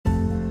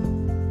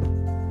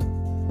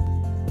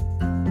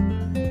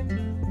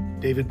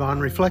David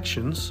Bond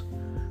Reflections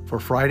for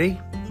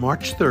Friday,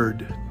 March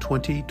 3rd,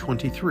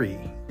 2023.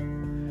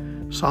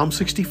 Psalm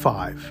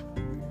 65,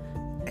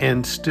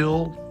 and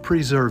still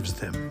preserves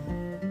them.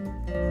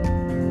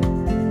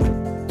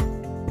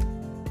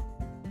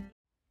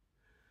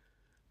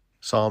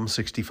 Psalm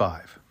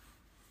 65.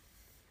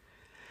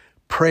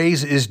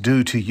 Praise is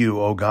due to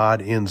you, O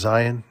God, in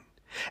Zion,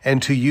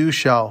 and to you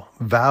shall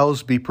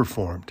vows be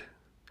performed.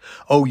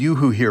 O you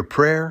who hear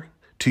prayer,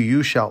 to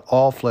you shall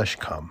all flesh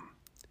come.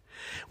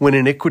 When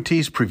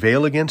iniquities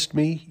prevail against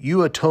me,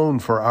 you atone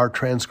for our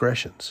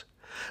transgressions.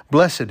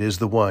 Blessed is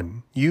the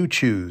one you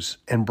choose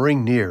and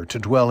bring near to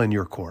dwell in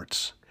your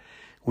courts.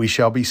 We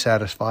shall be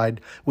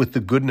satisfied with the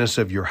goodness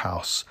of your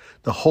house,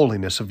 the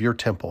holiness of your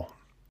temple.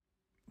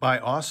 By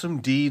awesome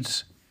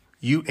deeds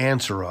you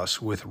answer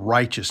us with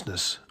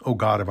righteousness, O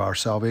God of our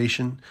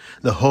salvation,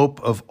 the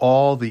hope of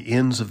all the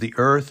ends of the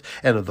earth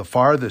and of the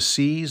farthest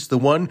seas, the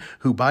one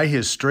who by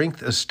his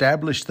strength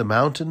established the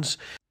mountains,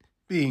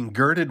 being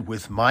girded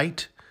with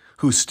might,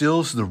 who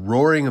stills the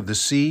roaring of the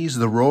seas,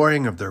 the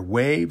roaring of their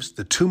waves,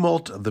 the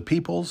tumult of the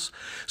peoples,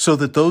 so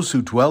that those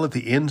who dwell at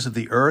the ends of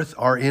the earth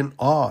are in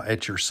awe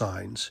at your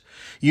signs.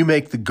 You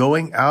make the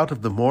going out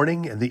of the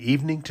morning and the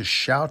evening to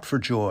shout for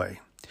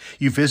joy.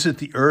 You visit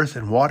the earth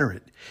and water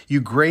it.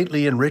 You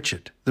greatly enrich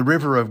it. The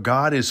river of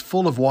God is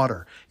full of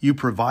water. You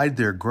provide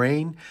their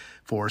grain,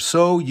 for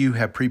so you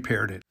have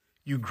prepared it.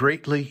 You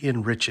greatly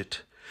enrich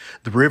it.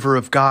 The river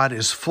of God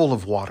is full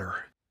of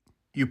water.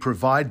 You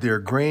provide their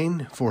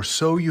grain, for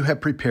so you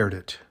have prepared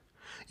it.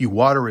 You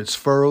water its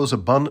furrows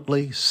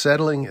abundantly,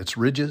 settling its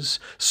ridges,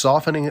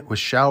 softening it with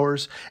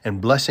showers, and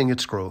blessing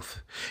its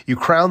growth. You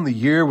crown the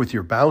year with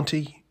your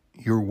bounty.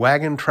 Your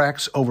wagon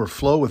tracks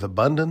overflow with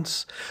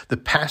abundance. The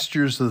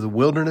pastures of the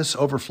wilderness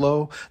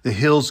overflow. The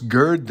hills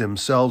gird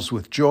themselves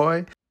with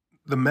joy.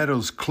 The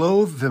meadows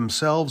clothe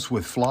themselves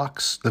with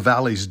flocks. The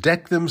valleys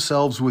deck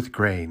themselves with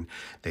grain.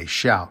 They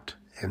shout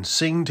and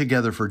sing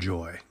together for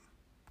joy.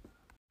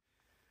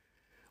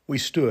 We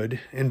stood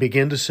and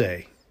began to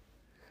say,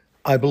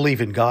 I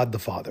believe in God the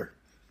Father.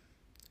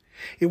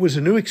 It was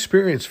a new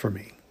experience for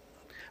me.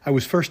 I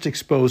was first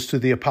exposed to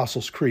the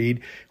Apostles'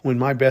 Creed when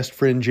my best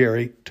friend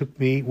Jerry took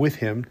me with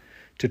him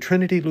to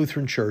Trinity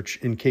Lutheran Church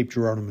in Cape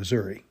Girardeau,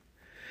 Missouri.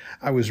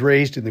 I was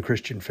raised in the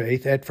Christian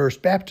faith at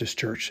First Baptist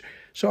Church,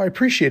 so I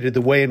appreciated the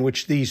way in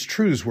which these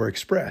truths were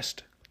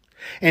expressed,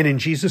 and in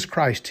Jesus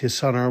Christ, his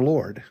Son, our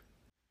Lord.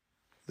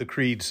 The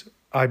Creed's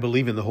I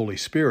believe in the Holy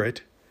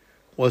Spirit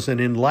was an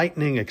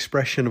enlightening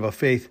expression of a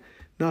faith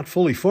not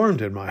fully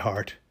formed in my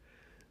heart,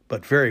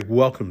 but very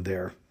welcomed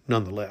there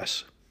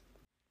nonetheless.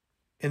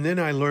 And then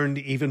I learned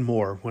even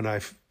more when I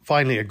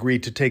finally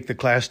agreed to take the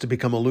class to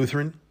become a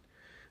Lutheran.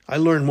 I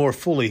learned more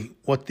fully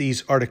what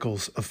these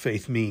articles of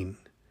faith mean.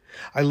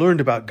 I learned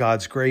about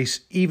God's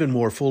grace even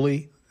more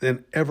fully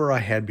than ever I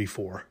had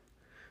before.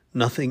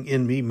 Nothing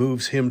in me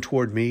moves him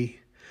toward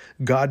me.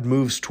 God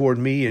moves toward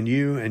me and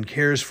you and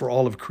cares for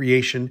all of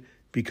creation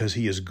because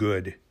he is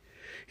good.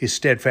 His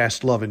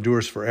steadfast love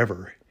endures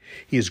forever.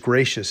 He is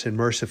gracious and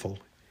merciful.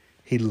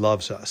 He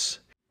loves us.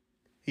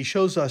 He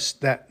shows us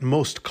that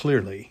most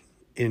clearly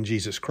in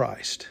Jesus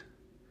Christ.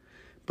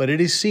 But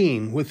it is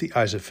seen with the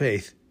eyes of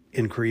faith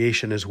in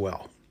creation as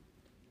well.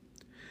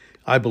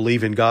 I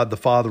believe in God the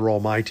Father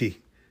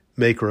Almighty,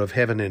 maker of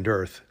heaven and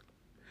earth.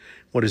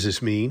 What does this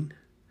mean?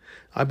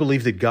 I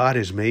believe that God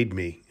has made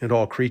me and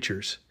all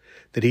creatures,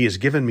 that he has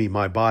given me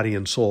my body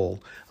and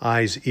soul,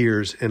 eyes,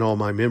 ears, and all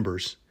my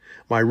members,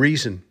 my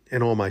reason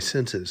and all my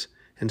senses,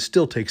 and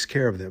still takes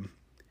care of them.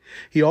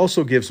 He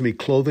also gives me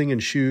clothing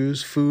and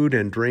shoes, food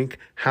and drink,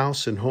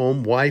 house and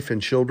home, wife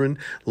and children,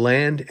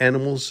 land,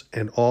 animals,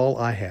 and all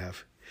I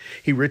have.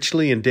 He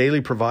richly and daily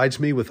provides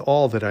me with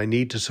all that I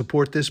need to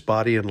support this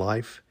body and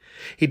life.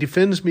 He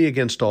defends me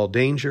against all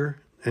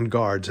danger and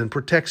guards and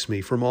protects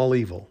me from all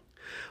evil.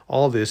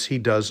 All this he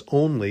does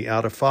only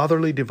out of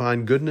fatherly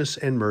divine goodness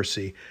and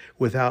mercy,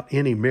 without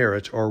any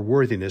merit or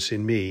worthiness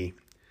in me.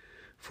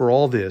 For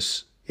all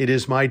this, it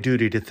is my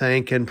duty to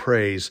thank and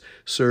praise,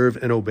 serve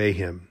and obey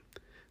him.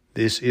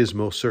 This is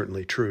most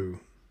certainly true.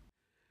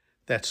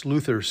 That's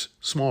Luther's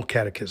Small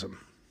Catechism.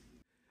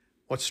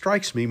 What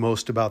strikes me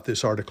most about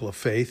this article of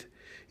faith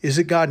is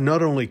that God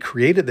not only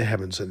created the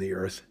heavens and the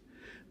earth,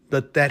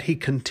 but that he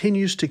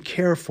continues to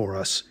care for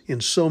us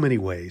in so many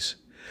ways.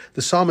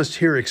 The psalmist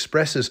here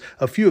expresses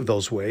a few of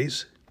those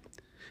ways.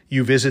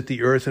 You visit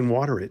the earth and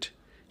water it.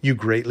 You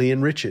greatly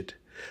enrich it.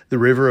 The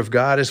river of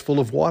God is full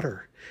of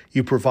water.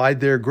 You provide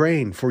their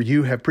grain, for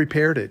you have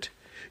prepared it.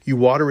 You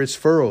water its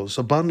furrows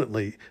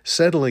abundantly,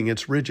 settling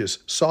its ridges,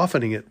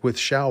 softening it with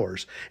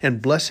showers,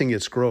 and blessing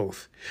its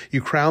growth.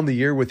 You crown the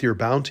year with your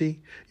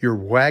bounty. Your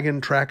wagon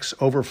tracks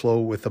overflow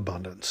with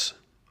abundance.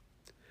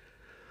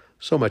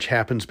 So much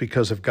happens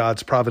because of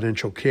God's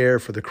providential care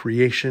for the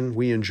creation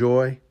we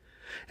enjoy,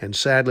 and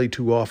sadly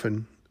too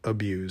often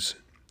abuse.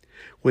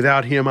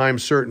 Without him, I am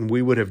certain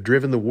we would have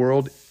driven the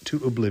world to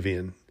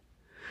oblivion.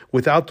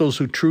 Without those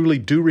who truly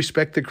do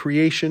respect the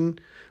creation,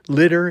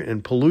 litter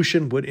and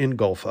pollution would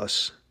engulf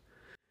us.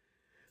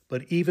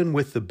 But even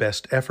with the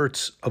best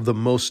efforts of the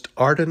most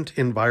ardent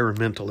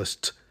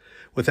environmentalists,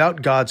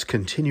 without God's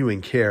continuing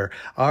care,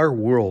 our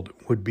world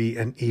would be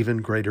an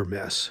even greater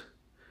mess.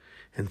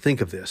 And think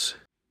of this.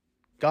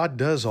 God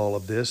does all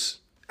of this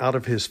out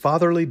of His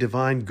fatherly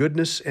divine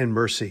goodness and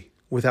mercy,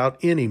 without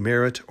any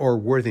merit or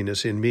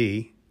worthiness in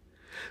me.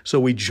 So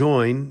we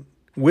join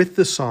with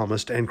the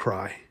psalmist and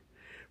cry,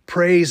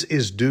 "Praise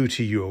is due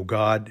to you, O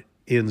God,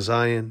 in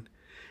Zion,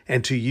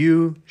 and to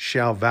you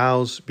shall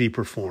vows be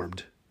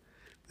performed."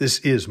 This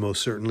is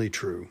most certainly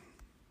true.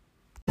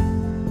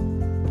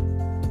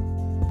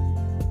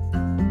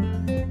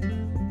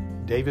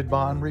 David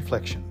Bond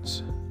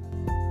Reflections.